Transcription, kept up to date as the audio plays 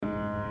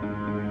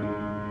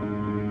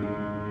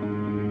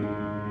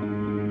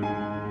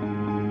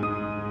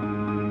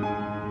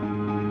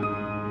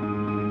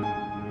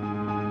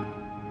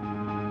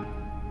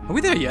Are we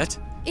there yet?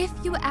 If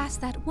you ask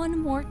that one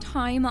more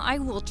time, I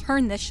will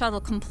turn this shuttle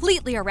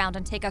completely around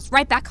and take us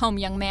right back home,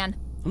 young man.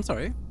 I'm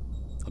sorry.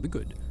 I'll be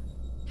good.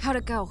 How'd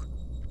it go?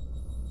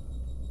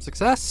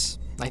 Success,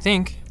 I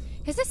think.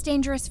 Is this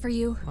dangerous for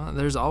you?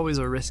 There's always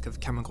a risk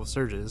of chemical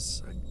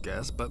surges, I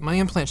guess, but my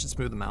implant should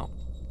smooth them out.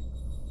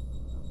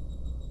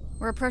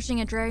 We're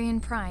approaching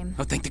Adrarian Prime.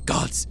 Oh, thank the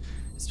gods.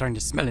 It's starting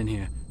to smell in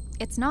here.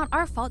 It's not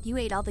our fault you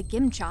ate all the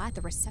gimcha at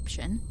the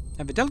reception. I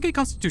have a delicate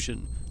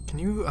constitution. Can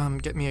you,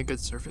 get me a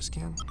good surface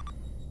scan?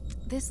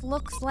 This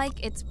looks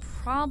like it's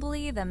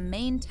probably the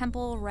main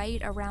temple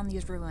right around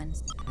these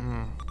ruins.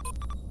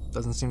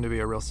 Doesn't seem to be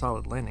a real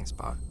solid landing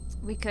spot.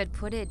 We could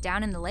put it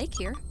down in the lake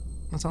here.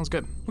 That sounds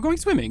good. We're going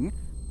swimming?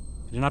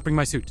 I did not bring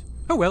my suit.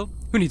 Oh well,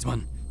 who needs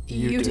one?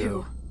 You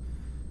do.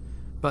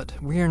 But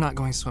we are not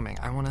going swimming.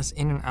 I want us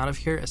in and out of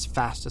here as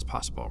fast as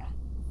possible.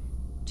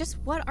 Just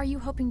what are you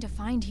hoping to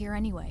find here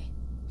anyway?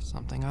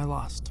 Something I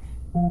lost.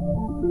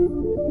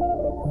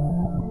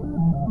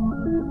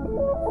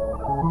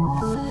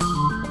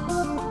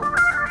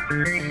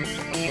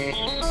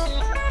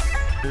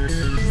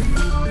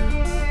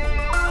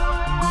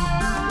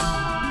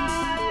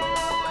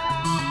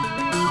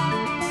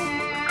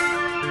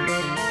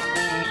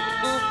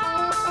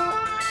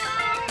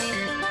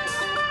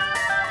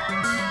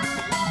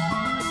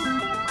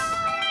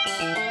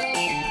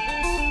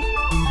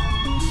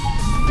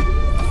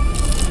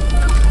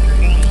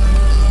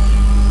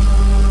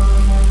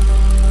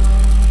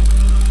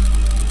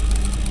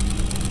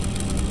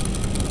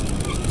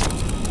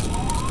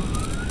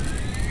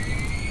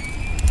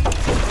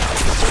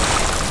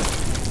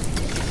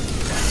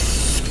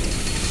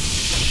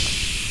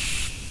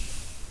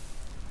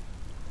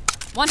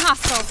 One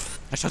hostile.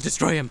 I shall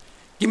destroy him.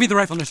 Give me the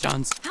rifle,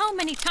 Nishans. How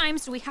many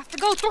times do we have to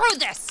go through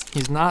this?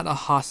 He's not a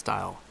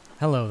hostile.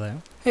 Hello there.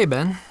 Hey,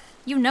 Ben.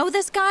 You know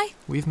this guy?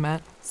 We've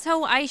met?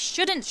 So I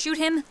shouldn't shoot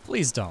him?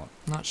 Please don't.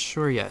 Not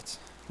sure yet.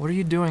 What are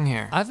you doing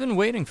here? I've been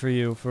waiting for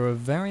you for a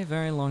very,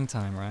 very long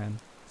time, Ryan.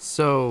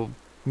 So,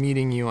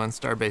 meeting you on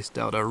Starbase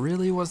Delta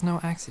really was no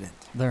accident.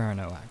 There are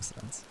no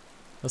accidents.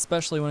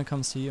 Especially when it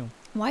comes to you.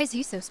 Why is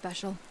he so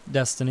special?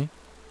 Destiny.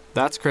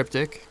 That's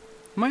cryptic.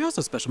 Am I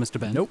also special, Mr.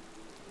 Ben? Nope.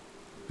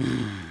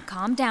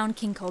 Calm down,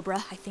 King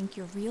Cobra. I think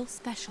you're real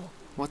special.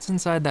 What's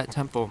inside that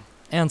temple?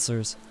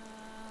 Answers,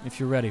 if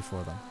you're ready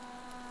for them.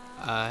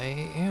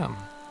 I am.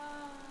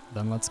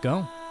 Then let's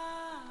go.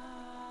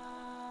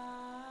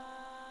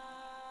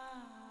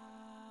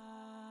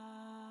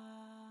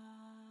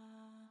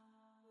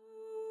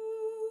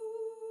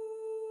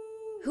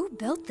 Who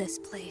built this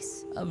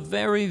place? A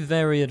very,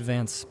 very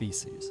advanced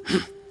species.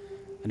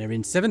 An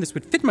Adrarian 7, this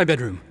would fit my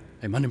bedroom.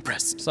 I'm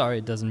unimpressed. Sorry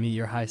it doesn't meet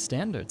your high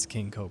standards,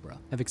 King Cobra.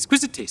 I have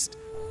exquisite taste.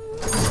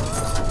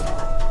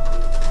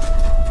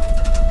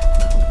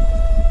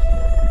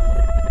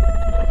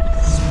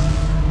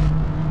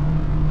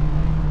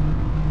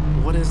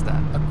 What is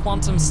that? A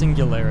quantum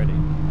singularity.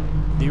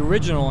 The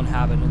original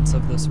inhabitants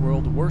of this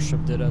world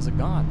worshipped it as a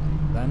god.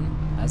 Then,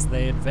 as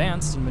they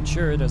advanced and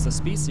matured as a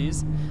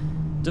species,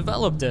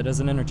 developed it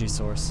as an energy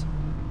source.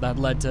 That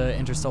led to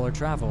interstellar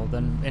travel,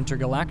 then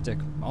intergalactic,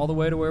 all the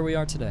way to where we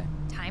are today.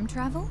 Time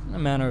travel? In a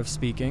manner of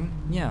speaking,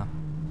 yeah.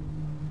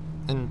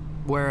 And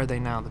where are they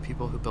now, the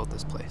people who built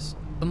this place?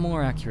 The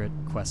more accurate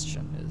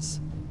question is,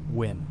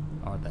 when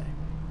are they?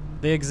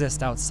 They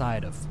exist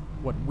outside of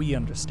what we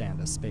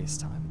understand as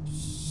space-time.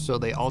 So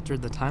they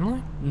altered the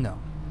timeline? No.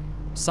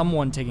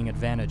 Someone taking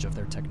advantage of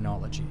their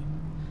technology.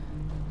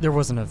 There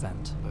was an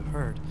event. I've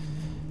heard.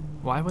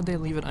 Why would they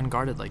leave it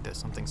unguarded like this,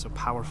 something so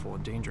powerful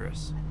and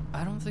dangerous?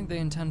 I don't think they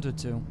intended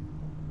to.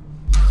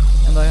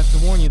 And I have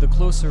to warn you, the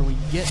closer we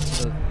get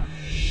to the...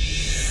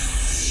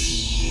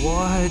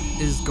 What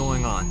is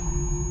going on?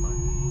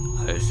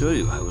 I assure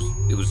you,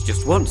 it was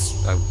just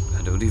once. I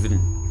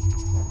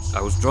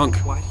was drunk.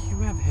 Why do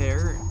you have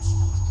hair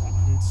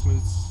and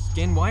smooth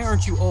skin? Why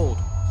aren't you old?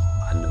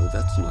 I know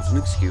that's not an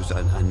excuse.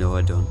 I know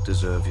I don't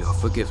deserve your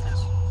forgiveness.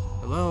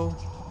 Hello?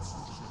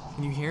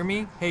 Can you hear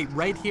me? Hey,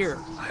 right here.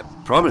 I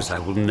promise I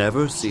will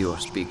never see or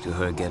speak to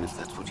her again if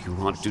that's what you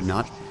want. Do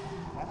not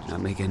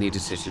make any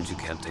decisions you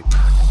can't take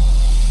back.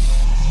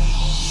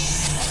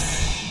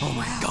 Oh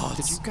my god.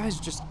 Did you guys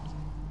just...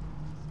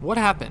 What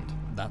happened?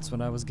 That's what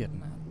I was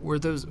getting at. Were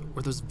those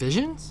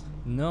visions?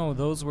 No,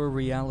 those were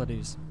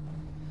realities.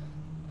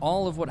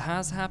 All of what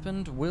has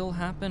happened, will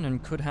happen,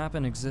 and could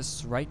happen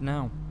exists right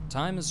now.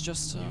 Time is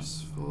just a...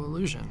 Useful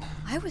illusion.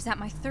 I was at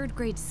my 3rd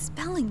grade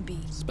spelling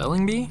bee.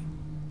 Spelling bee?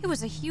 It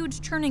was a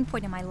huge turning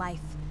point in my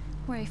life,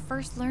 where I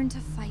first learned to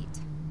fight.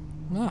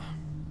 Ah.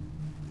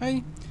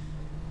 I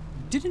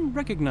didn't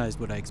recognize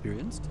what I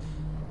experienced,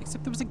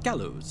 except there was a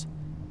gallows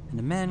and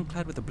a man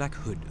clad with a black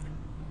hood.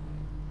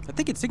 I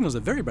think it signals a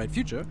very bright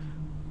future.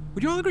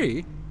 Would you all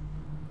agree?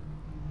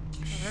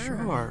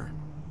 Sure.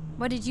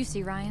 What did you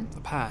see, Ryan?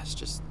 The past,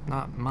 just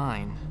not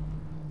mine.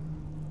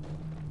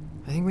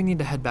 I think we need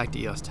to head back to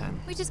EOS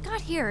 10. We just got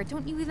here.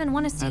 Don't you even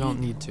want to see? I don't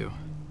need to.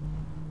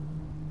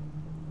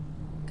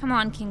 Come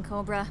on, King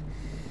Cobra.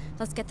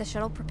 Let's get the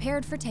shuttle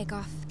prepared for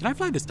takeoff. Can I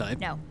fly this time?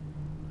 No.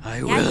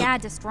 I will. Yeah,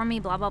 destroy me,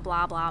 blah, blah,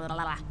 blah, blah, blah,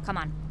 blah, blah. Come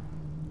on.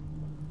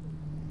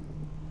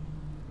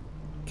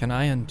 Can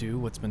I undo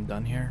what's been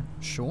done here?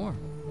 Sure.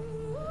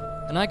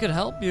 And I could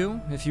help you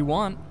if you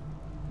want,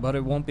 but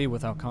it won't be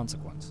without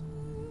consequence.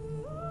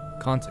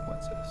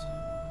 Consequences.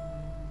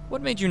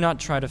 What made you not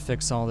try to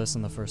fix all this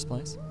in the first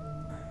place?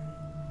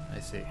 I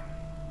see.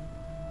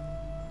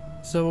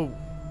 So,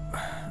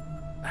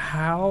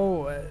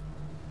 how...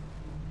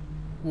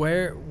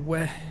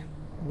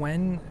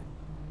 when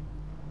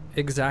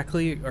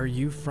exactly are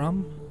you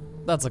from?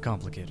 That's a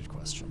complicated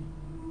question.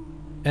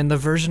 And the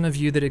version of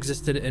you that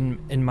existed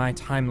in my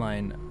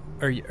timeline,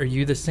 are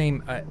you the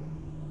same?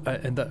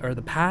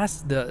 The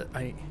past?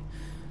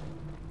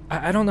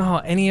 I don't know how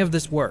any of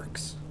this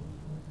works.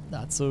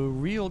 That's a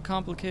real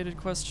complicated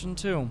question,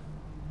 too.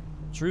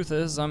 Truth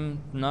is,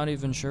 I'm not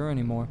even sure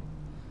anymore.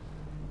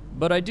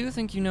 But I do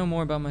think you know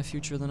more about my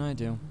future than I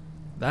do.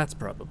 That's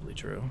probably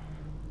true.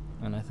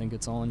 And I think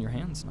it's all in your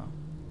hands now.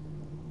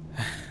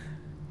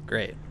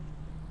 Great.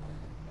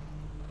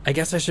 I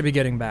guess I should be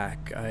getting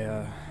back.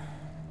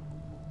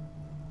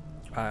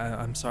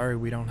 I'm sorry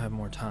we don't have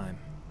more time.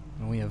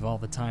 We have all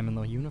the time in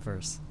the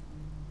universe.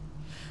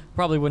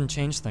 Probably wouldn't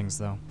change things,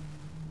 though.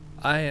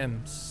 I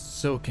am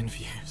so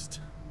confused.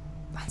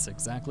 That's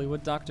exactly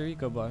what Dr.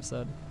 Ecobar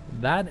said.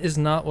 That is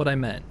not what I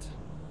meant.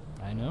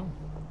 I know.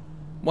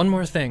 One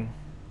more thing.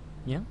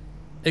 Yeah?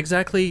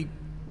 Exactly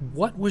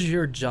what was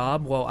your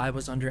job while I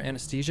was under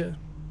anesthesia?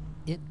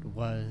 It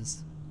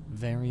was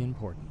very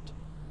important.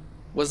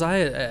 Was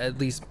I at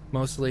least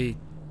mostly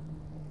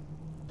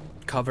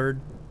covered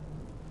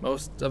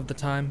most of the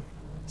time?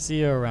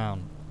 See you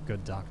around,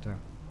 good doctor.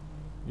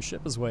 Your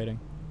ship is waiting.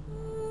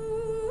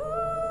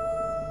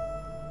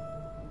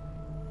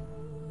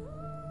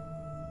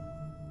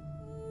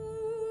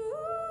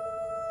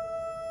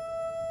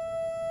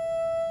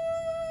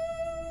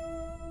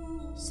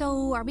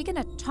 So, are we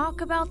gonna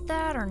talk about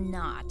that or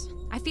not?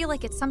 I feel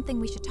like it's something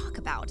we should talk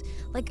about.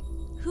 Like,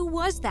 who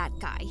was that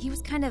guy? He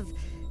was kind of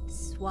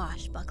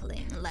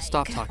swashbuckling, like...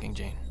 Stop talking,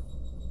 Jane.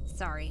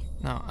 Sorry.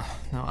 No,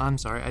 I'm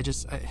sorry. I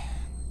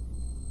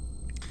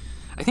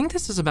think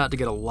this is about to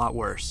get a lot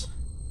worse.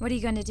 What are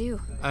you gonna do?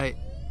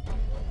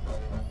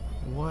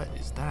 What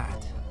is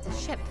that? It's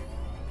a ship.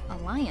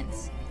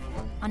 Alliance.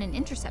 On an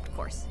intercept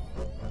course.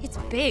 It's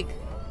big.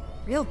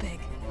 Real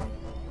big.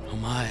 Oh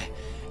my,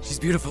 she's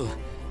beautiful.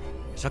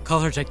 I shall call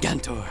her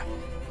Gigantor.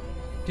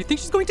 Do you think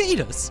she's going to eat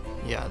us?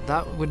 Yeah,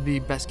 that would be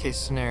best case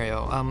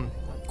scenario.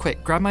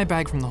 Quick, grab my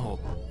bag from the hold.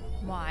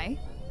 Why?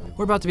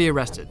 We're about to be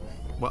arrested.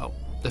 Well,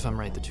 if I'm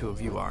right, the two of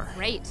you are.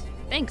 Great.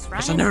 Thanks, Ryan.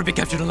 I shall never be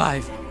captured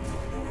alive.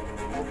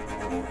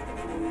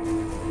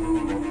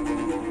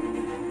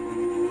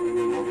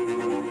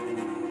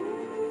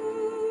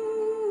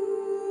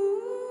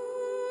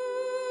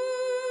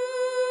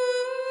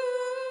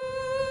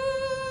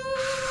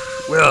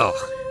 Well,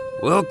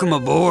 welcome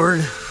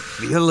aboard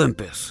the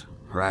Olympus,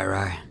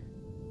 Rai.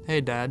 Hey,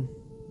 Dad.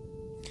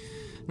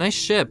 Nice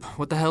ship.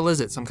 What the hell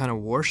is it? Some kind of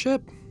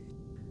warship?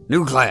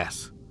 New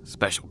class,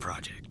 special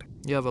project.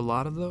 You have a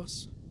lot of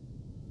those?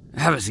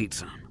 Have a seat,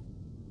 son.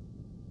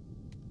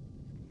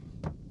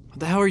 What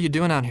the hell are you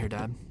doing out here,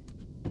 Dad?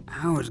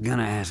 I was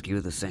gonna ask you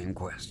the same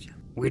question.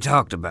 We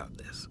talked about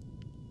this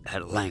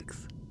at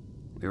length.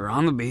 We were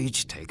on the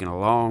beach, taking a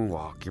long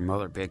walk. Your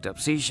mother picked up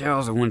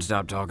seashells and wouldn't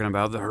stop talking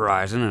about the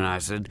horizon, and I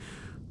said,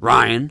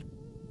 Ryan,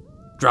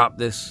 drop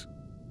this.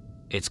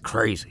 It's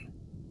crazy.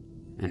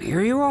 And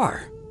here you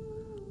are,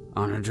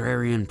 on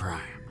Adrarian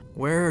Prime.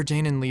 Where are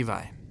Jane and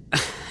Levi?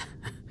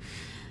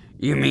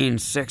 You mean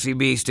Sexy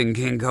Beast and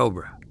King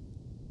Cobra?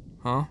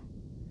 Huh?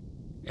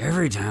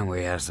 Every time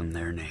we ask them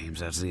their names,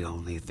 that's the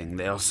only thing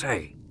they'll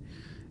say.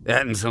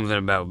 That and something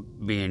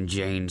about being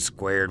Jane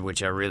squared,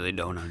 which I really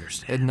don't It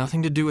understand. had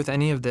nothing to do with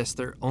any of this.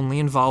 They're only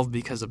involved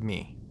because of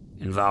me.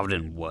 Involved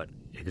in what,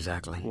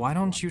 exactly? Why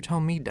don't you tell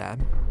me,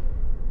 Dad?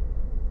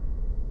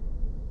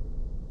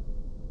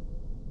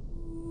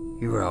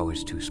 You were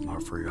always too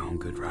smart for your own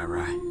good,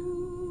 Rai.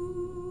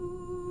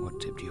 What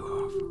tipped you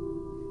off?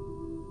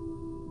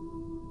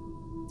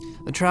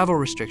 The travel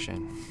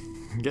restriction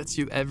gets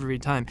you every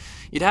time.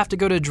 You'd have to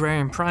go to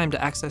Adrarian Prime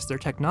to access their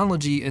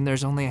technology, and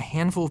there's only a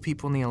handful of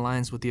people in the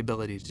Alliance with the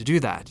ability to do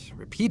that,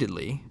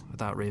 repeatedly,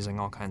 without raising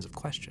all kinds of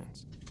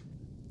questions.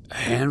 A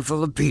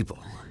handful of people,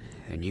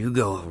 and you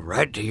go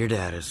right to your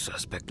dad as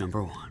suspect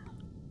number one.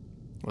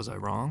 Was I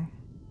wrong?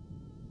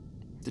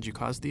 Did you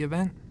cause the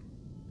event?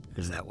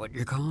 Is that what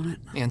you're calling it?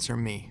 Answer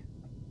me.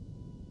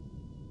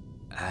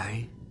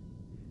 I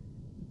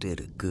did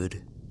a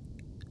good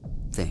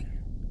thing.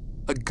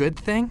 A good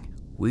thing?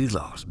 We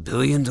lost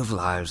billions of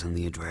lives in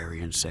the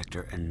Adrarian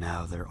sector, and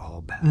now they're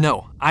all back.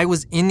 No, I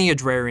was in the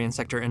Adrarian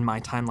sector in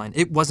my timeline.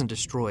 It wasn't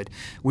destroyed.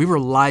 We were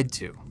lied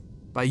to.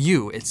 By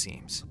you, it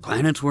seems.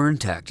 Planets were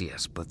intact,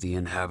 yes, but the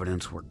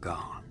inhabitants were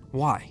gone.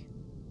 Why?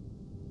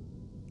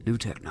 New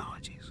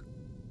technologies.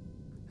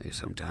 They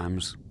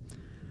sometimes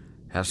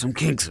have some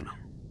kinks in them.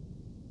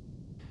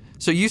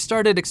 So you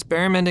started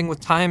experimenting with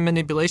time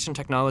manipulation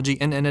technology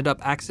and ended up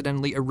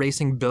accidentally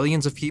erasing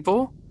billions of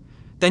people?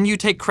 Then you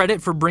take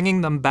credit for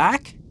bringing them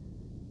back?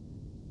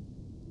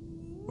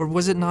 Or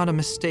was it not a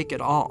mistake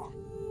at all?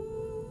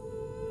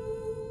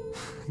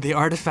 The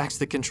artifacts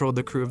that controlled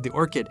the crew of the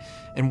Orchid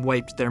and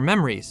wiped their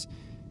memories.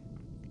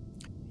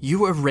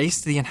 You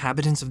erased the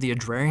inhabitants of the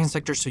Adrarian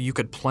sector so you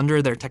could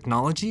plunder their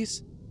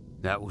technologies?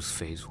 That was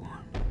phase 1.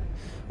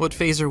 What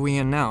phase are we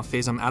in now?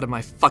 Phase I'm out of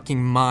my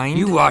fucking mind?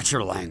 You watch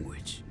your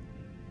language.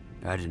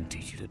 I didn't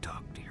teach you to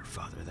talk to your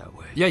father that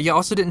way. Yeah, you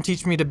also didn't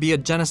teach me to be a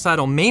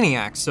genocidal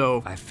maniac,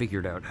 so... I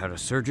figured out how to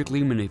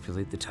surgically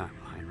manipulate the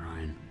timeline,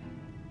 Ryan.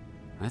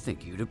 I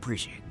think you'd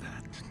appreciate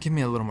that. Give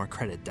me a little more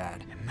credit,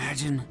 Dad.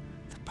 Imagine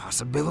the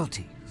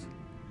possibilities.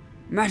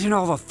 Imagine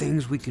all the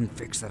things we can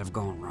fix that have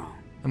gone wrong.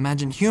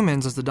 Imagine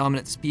humans as the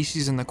dominant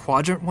species in the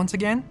quadrant once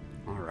again?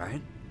 All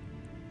right.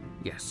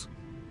 Yes.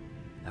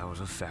 That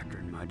was a factor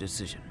in my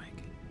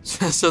decision-making.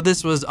 So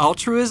this was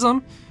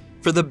altruism?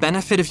 For the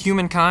benefit of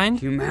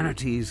humankind?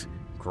 Humanity's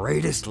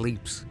greatest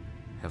leaps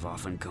have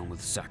often come with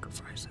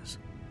sacrifices.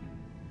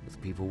 With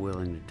people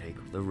willing to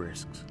take the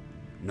risks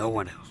no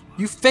one else was.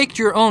 You faked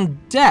your own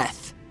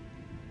death!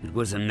 It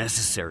was a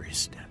necessary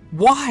step.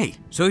 Why?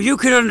 So you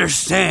could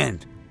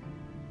understand.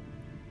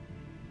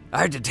 I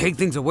had to take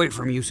things away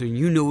from you so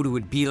you knew what it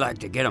would be like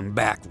to get them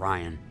back,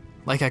 Ryan.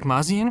 Like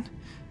Akmazian?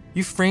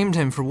 You framed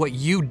him for what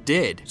you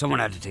did. Someone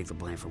had to take the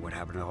blame for what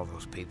happened to all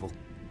those people.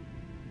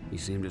 He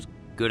seemed as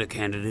good a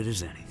candidate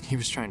as any. He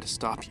was trying to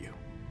stop you.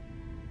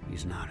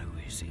 He's not who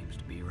he seems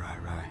to be, right?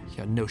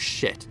 Yeah, no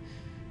shit.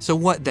 So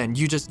what then?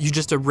 You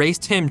just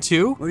erased him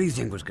too? What do you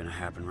think was gonna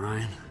happen,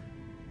 Ryan?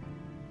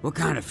 What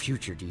kind of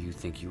future do you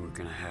think you were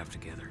gonna have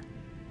together?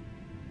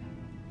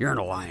 You're an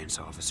Alliance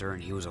officer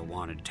and he was a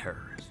wanted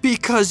terrorist.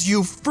 Because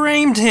you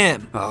framed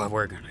him! Oh,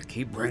 we're gonna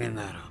keep bringing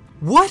that up.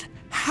 What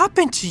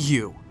happened to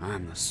you?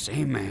 I'm the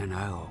same man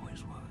I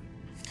always was.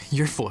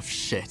 You're full of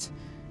shit.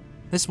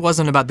 This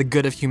wasn't about the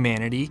good of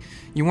humanity.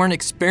 You weren't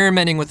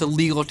experimenting with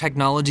illegal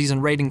technologies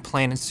and raiding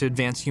planets to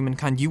advance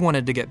humankind. You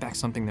wanted to get back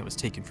something that was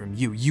taken from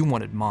you. You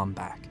wanted Mom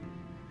back.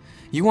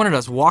 You wanted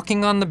us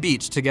walking on the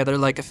beach together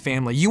like a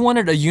family. You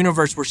wanted a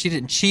universe where she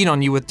didn't cheat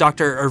on you with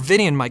Dr.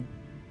 Ervidian. My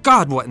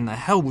God, what in the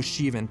hell was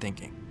she even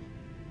thinking?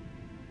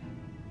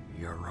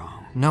 You're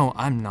wrong. No,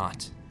 I'm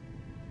not.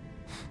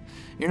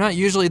 You're not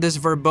usually this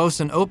verbose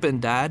and open,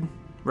 Dad,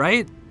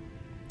 right?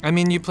 I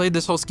mean, you played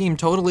this whole scheme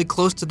totally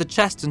close to the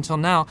chest until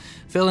now,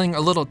 feeling a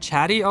little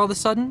chatty all of a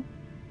sudden?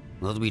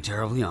 Well, to be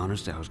terribly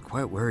honest, I was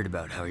quite worried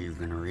about how you were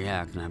going to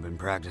react, and I've been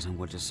practicing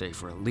what to say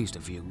for at least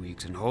a few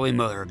weeks, and holy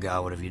mother of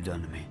God, what have you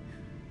done to me?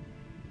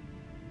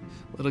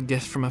 Little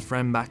gift from a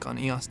friend back on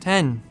EOS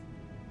 10.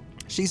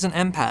 She's an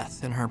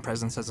empath, and her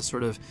presence has a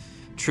sort of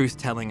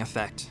truth-telling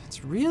effect.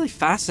 It's really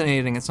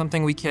fascinating. It's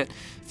something we can't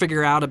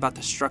figure out about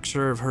the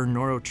structure of her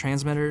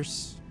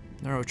neurotransmitters.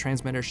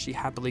 Neurotransmitters she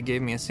happily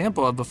gave me a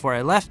sample of before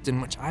I left, in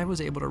which I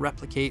was able to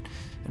replicate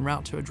en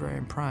route to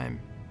Adrarian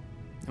Prime,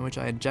 in which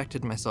I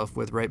injected myself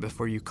with right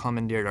before you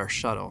commandeered our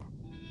shuttle.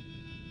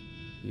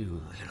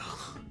 You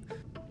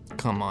little...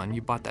 Come on,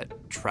 you bought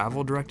that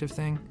travel directive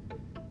thing?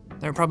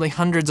 There are probably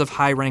hundreds of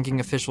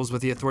high-ranking officials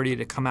with the authority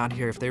to come out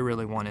here if they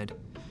really wanted.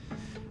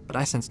 But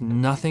I sensed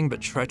nothing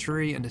but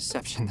treachery and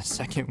deception the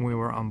second we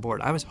were on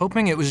board. I was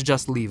hoping it was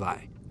just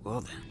Levi. Well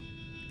then,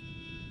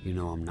 you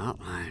know I'm not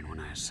lying when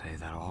I say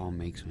that all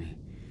makes me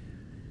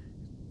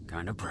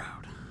kind of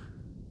proud.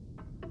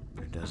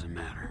 But it doesn't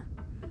matter.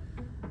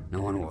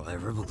 No one will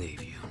ever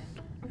believe you.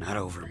 Not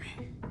over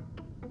me.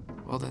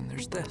 Well then,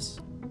 there's this.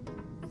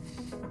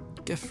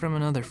 Gift from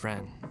another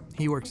friend.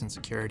 He works in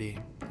security,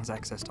 has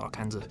access to all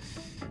kinds of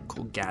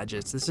cool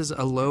gadgets. This is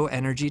a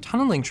low-energy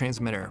tunneling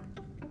transmitter.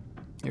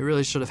 You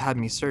really should have had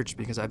me search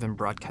because I've been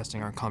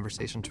broadcasting our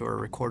conversation to a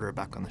recorder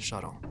back on the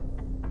shuttle.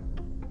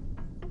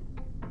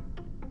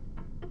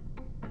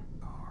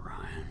 Oh,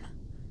 Ryan.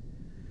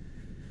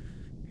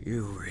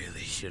 You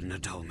really shouldn't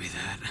have told me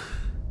that.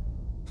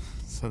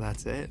 So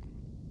that's it?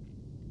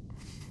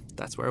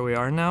 That's where we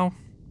are now?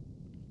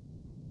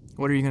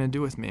 What are you gonna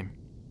do with me?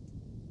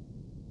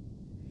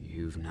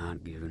 You've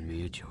not given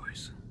me a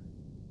choice.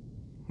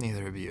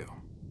 Neither of you.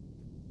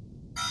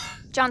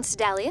 John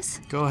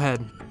Sedalius, Go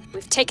ahead.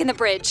 we've taken the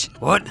bridge.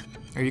 What?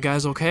 Are you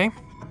guys okay?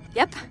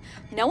 Yep.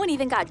 No one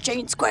even got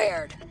Jane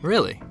squared.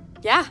 Really?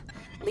 Yeah.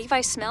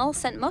 Levi's smell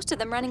sent most of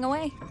them running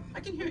away.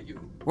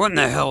 What in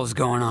the hell is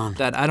going on?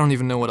 Dad, I don't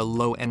even know what a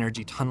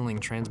low-energy tunneling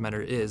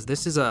transmitter is.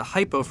 This is a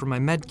hypo for my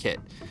med kit.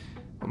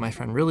 What my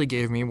friend really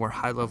gave me were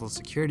high-level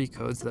security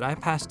codes that I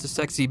passed to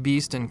Sexy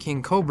Beast and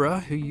King Cobra,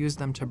 who used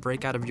them to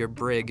break out of your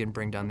brig and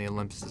bring down the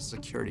Olympus'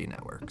 security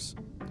networks.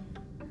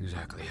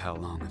 Exactly how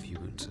long have you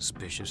been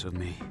suspicious of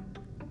me?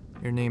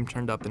 Your name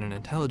turned up in an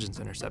intelligence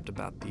intercept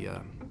about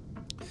the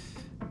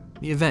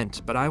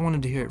event, but I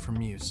wanted to hear it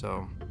from you,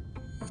 so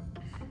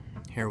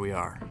here we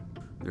are.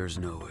 There's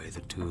no way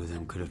the two of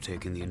them could have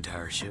taken the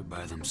entire ship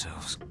by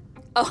themselves.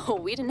 Oh,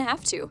 we didn't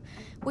have to.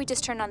 We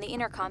just turned on the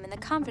intercom in the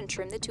conference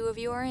room the two of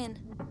you are in.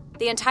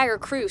 The entire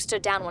crew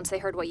stood down once they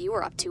heard what you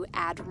were up to,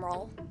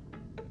 Admiral.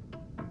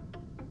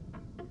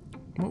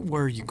 What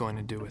were you going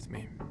to do with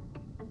me?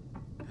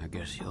 I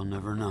guess you'll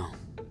never know.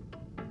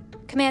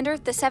 Commander,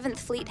 the 7th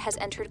Fleet has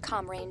entered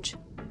comm range.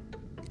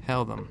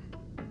 Hail them.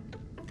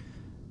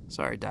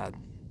 Sorry, Dad.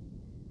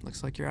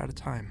 Looks like you're out of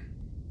time.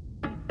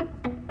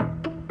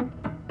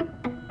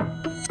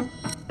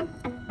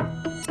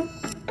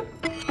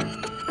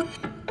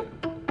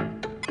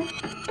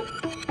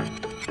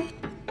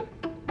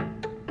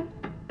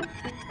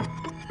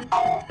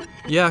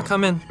 Yeah,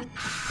 come in.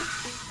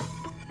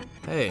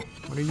 Hey,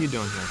 what are you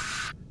doing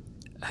here?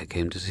 I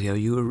came to see how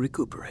you were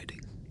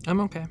recuperating.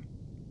 I'm okay.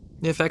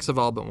 The effects have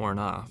all but worn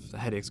off. The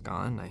headache's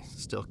gone. I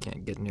still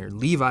can't get near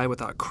Levi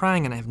without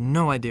crying, and I have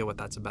no idea what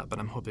that's about, but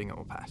I'm hoping it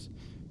will pass.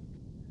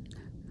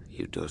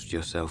 You dosed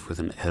yourself with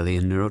an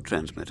alien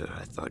neurotransmitter.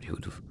 I thought you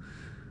would have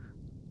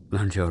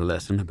learned your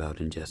lesson about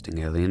ingesting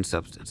alien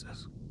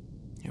substances.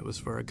 It was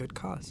for a good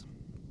cause.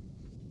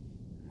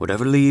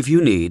 Whatever leave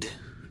you need,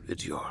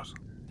 it's yours.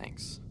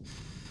 Thanks.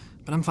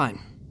 But I'm fine.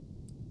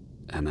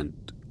 I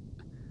meant,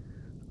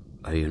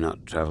 are you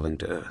not traveling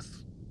to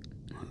Earth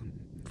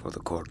for the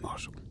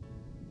court-martial?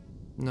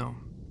 No.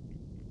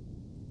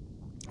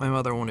 My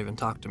mother won't even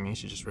talk to me.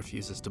 She just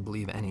refuses to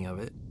believe any of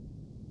it.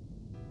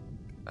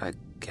 I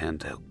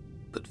can't help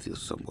but feel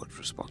somewhat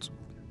responsible.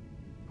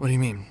 What do you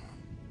mean?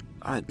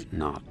 I'd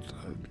not.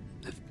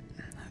 If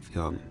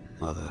your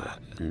mother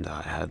and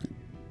I hadn't...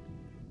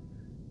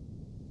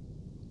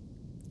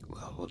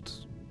 Well,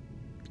 what's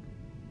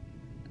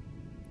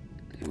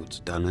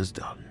done is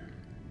done.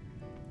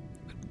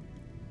 But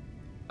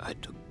I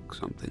took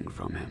something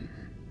from him.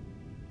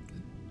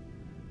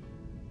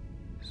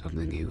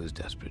 Something he was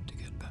desperate to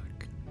get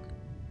back.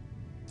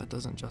 That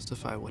doesn't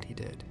justify what he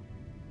did.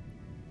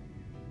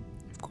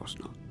 Of course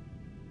not.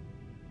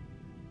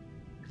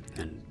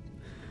 And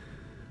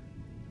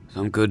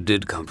some good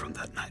did come from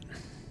that night.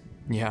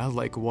 Yeah,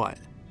 like what?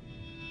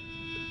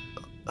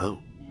 Oh.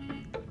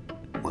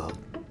 Well,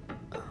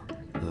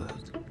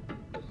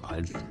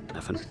 I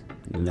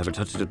never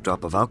touched a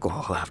drop of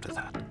alcohol after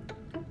that.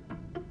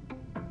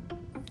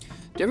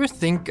 Do you ever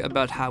think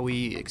about how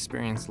we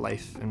experience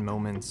life in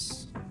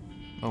moments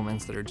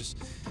that are just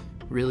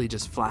really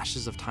just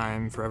flashes of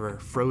time, forever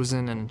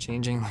frozen and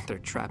unchanging, like they're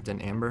trapped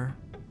in amber?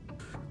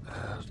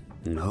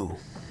 No.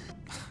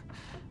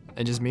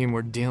 I just mean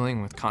we're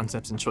dealing with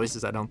concepts and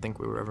choices I don't think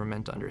we were ever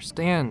meant to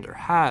understand or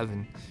have,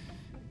 and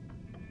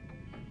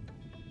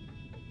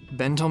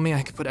Ben told me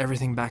I could put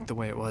everything back the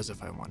way it was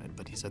if I wanted,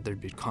 but he said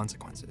there'd be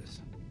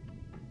consequences.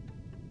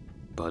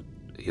 But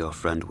your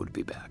friend would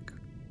be back.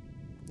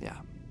 Yeah.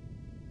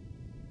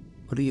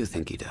 What do you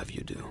think he'd have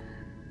you do?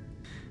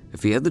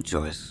 If he had the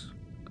choice,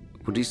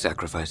 would he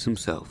sacrifice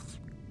himself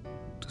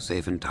to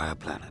save entire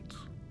planets?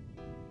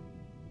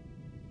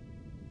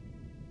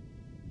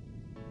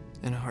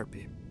 In a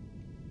heartbeat.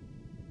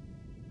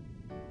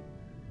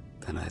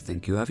 Then I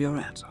think you have your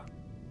answer.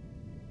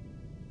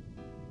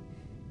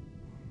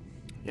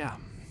 Yeah.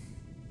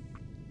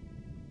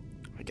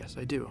 I guess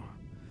I do.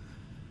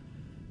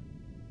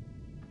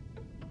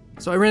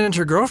 So I ran into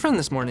her girlfriend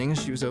this morning.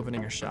 She was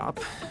opening her shop.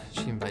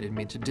 She invited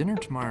me to dinner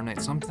tomorrow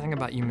night. Something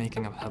about you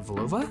making a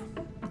pavlova?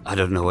 I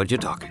don't know what you're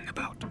talking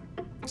about.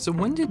 So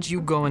when did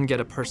you go and get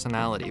a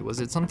personality? Was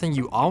it something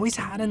you always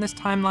had in this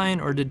timeline,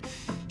 or did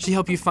she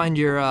help you find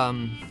your,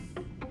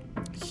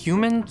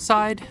 human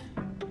side?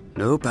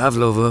 No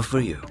pavlova for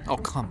you. Oh,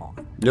 come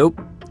on. Nope.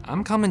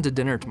 I'm coming to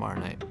dinner tomorrow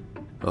night.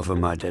 Over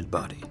my dead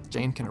body.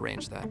 Jane can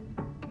arrange that.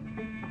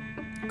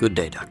 Good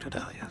day, Dr.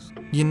 Dalias.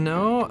 You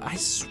know, I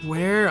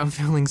swear I'm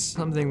feeling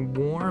something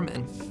warm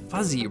and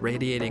fuzzy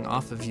radiating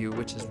off of you,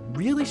 which is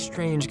really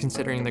strange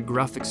considering the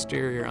gruff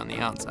exterior on the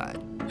outside.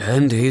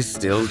 And he's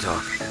still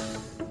talking.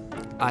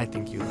 I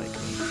think you like me.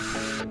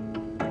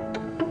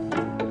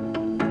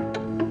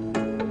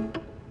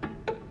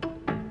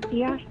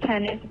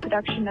 ES10 is a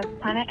production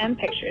of Planet M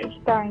Pictures,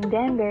 starring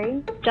Dan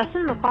Barry,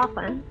 Justin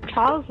McLachlan,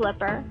 Charles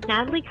Lipper,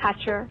 Natalie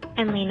Cutcher,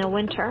 and Lena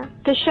Winter.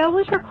 The show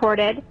was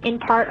recorded in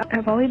part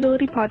of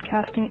Volubility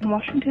Podcasting in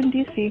Washington,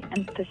 D.C.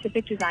 and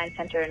Pacific Design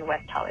Center in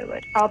West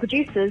Hollywood. Our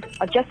producers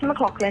are Justin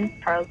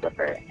McLachlan, Charles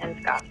Lipper,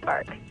 and Scott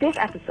Sparks. This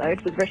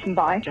episode was written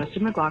by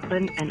Justin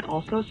McLachlan and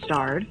also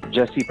starred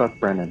Jesse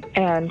Buck-Brennan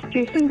and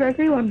Jason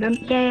Gregory London.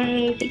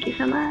 Yay, thank you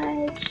so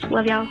much.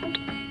 Love y'all.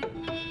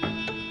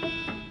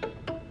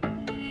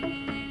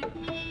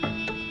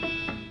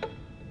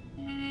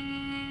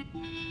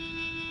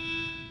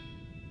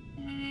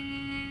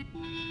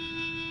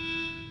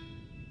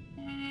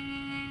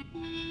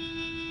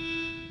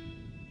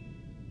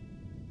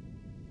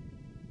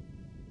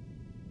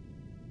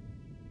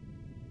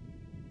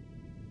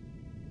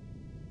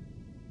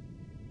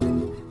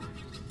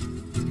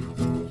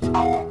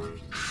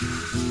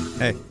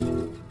 Hey,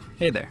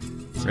 Hey there.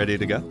 ready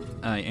to go?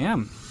 I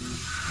am.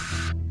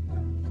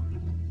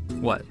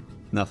 What?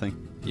 Nothing.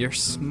 You're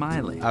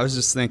smiling. I was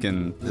just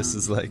thinking, this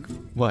is like,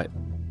 what?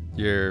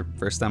 Your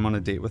first time on a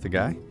date with a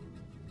guy?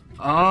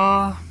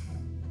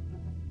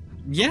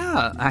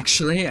 Yeah,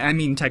 actually. I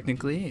mean,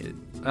 technically.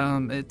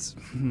 It's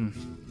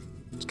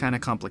kind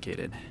of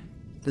complicated.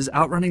 Does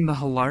outrunning the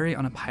Halari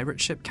on a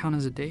pirate ship count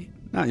as a date?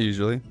 Not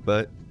usually,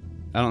 but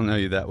I don't know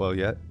you that well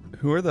yet.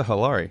 Who are the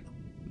Halari?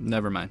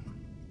 Never mind.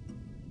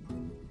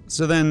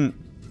 So then,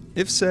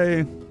 if,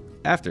 say,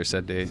 after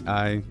said date,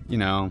 I,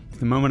 the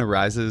moment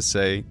arises,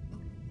 say,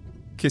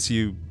 kiss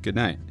you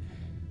goodnight,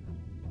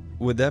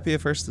 would that be a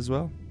first as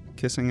well?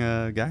 Kissing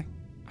a guy?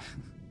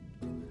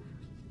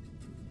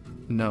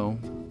 No,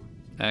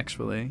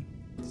 actually.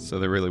 So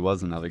there really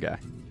was another guy.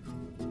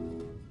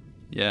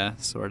 Yeah,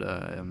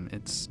 sorta.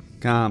 It's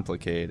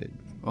Complicated.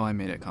 Well, I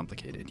made it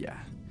complicated, yeah.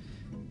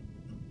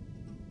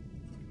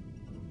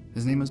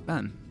 His name was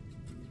Ben.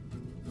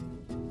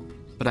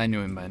 But I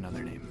knew him by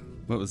another name.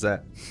 What was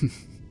that?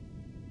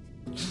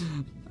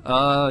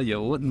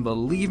 You wouldn't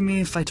believe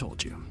me if I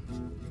told you.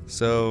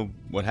 So,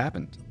 what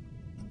happened?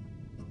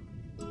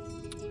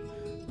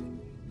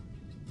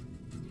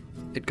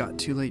 It got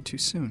too late too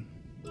soon.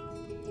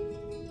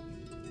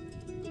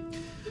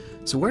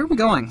 So where are we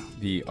going?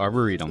 The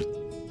Arboretum.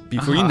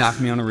 Before you knock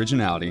me on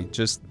originality,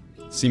 just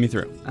see me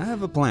through. I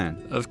have a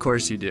plan. Of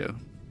course you do.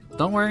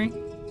 Don't worry.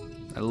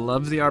 I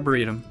love the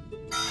Arboretum.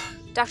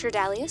 Dr.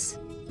 Dalius?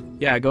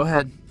 Yeah, go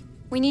ahead.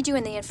 We need you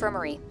in the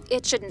infirmary.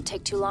 It shouldn't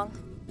take too long.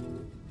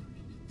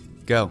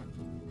 Go.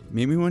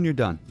 Meet me when you're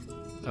done.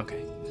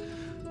 Okay.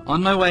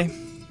 On my way.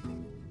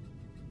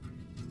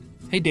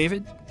 Hey,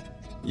 David.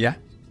 Yeah?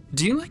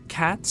 Do you like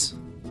cats?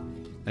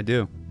 I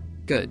do.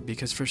 Good,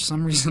 because for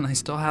some reason I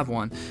still have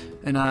one.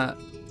 And,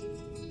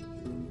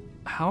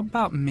 how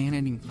about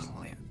man-eating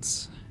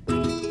plants?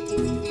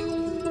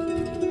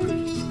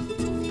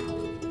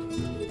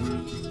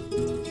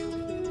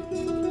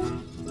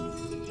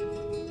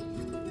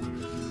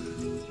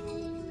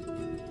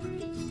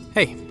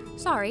 Hey.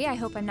 Sorry, I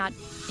hope I'm not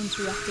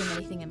interrupting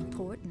anything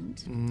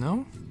important.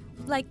 No?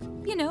 Like,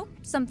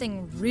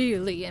 something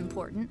really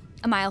important.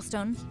 A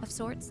milestone of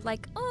sorts.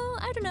 Like,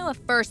 I don't know, a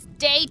first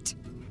date.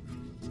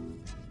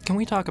 Can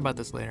we talk about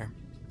this later?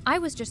 I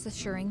was just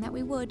assuring that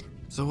we would.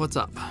 So what's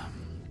up?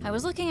 I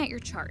was looking at your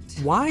chart.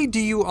 Why do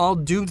you all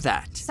do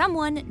that?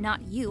 Someone,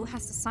 not you,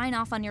 has to sign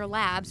off on your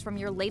labs from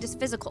your latest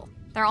physical.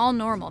 They're all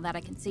normal that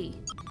I can see.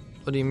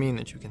 What do you mean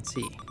that you can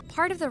see?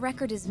 Part of the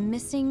record is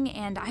missing,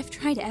 and I've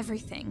tried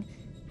everything.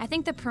 I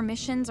think the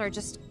permissions are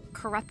just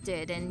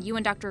corrupted, and you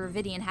and Dr.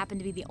 Ravidian happen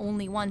to be the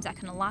only ones that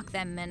can unlock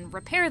them and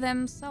repair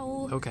them,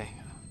 so... Okay.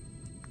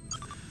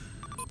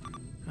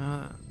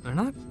 They're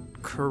not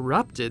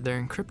corrupted,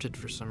 they're encrypted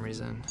for some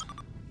reason.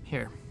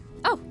 Here.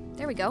 Oh,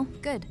 there we go.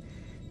 Good.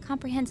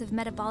 Comprehensive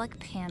metabolic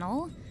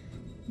panel,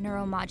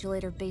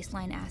 neuromodulator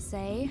baseline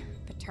assay,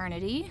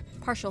 paternity,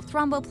 partial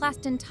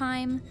thromboplastin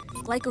time,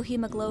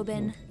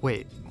 glycohemoglobin.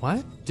 Wait,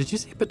 what? Did you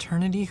say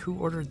paternity? Who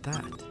ordered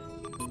that?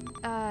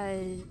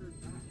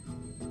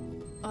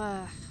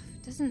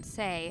 Doesn't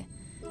say.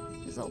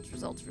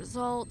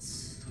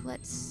 Results.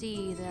 Let's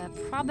see. The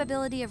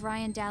probability of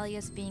Ryan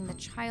Dalius being the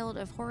child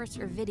of Horus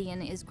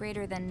Ervidian is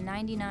greater than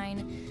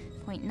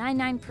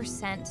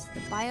 99.99%. The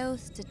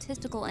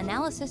biostatistical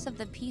analysis of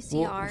the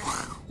PCR...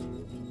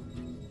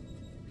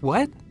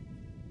 What?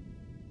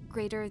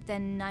 Greater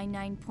than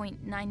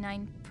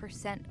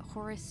 99.99%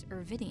 Horus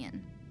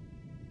Ervidian.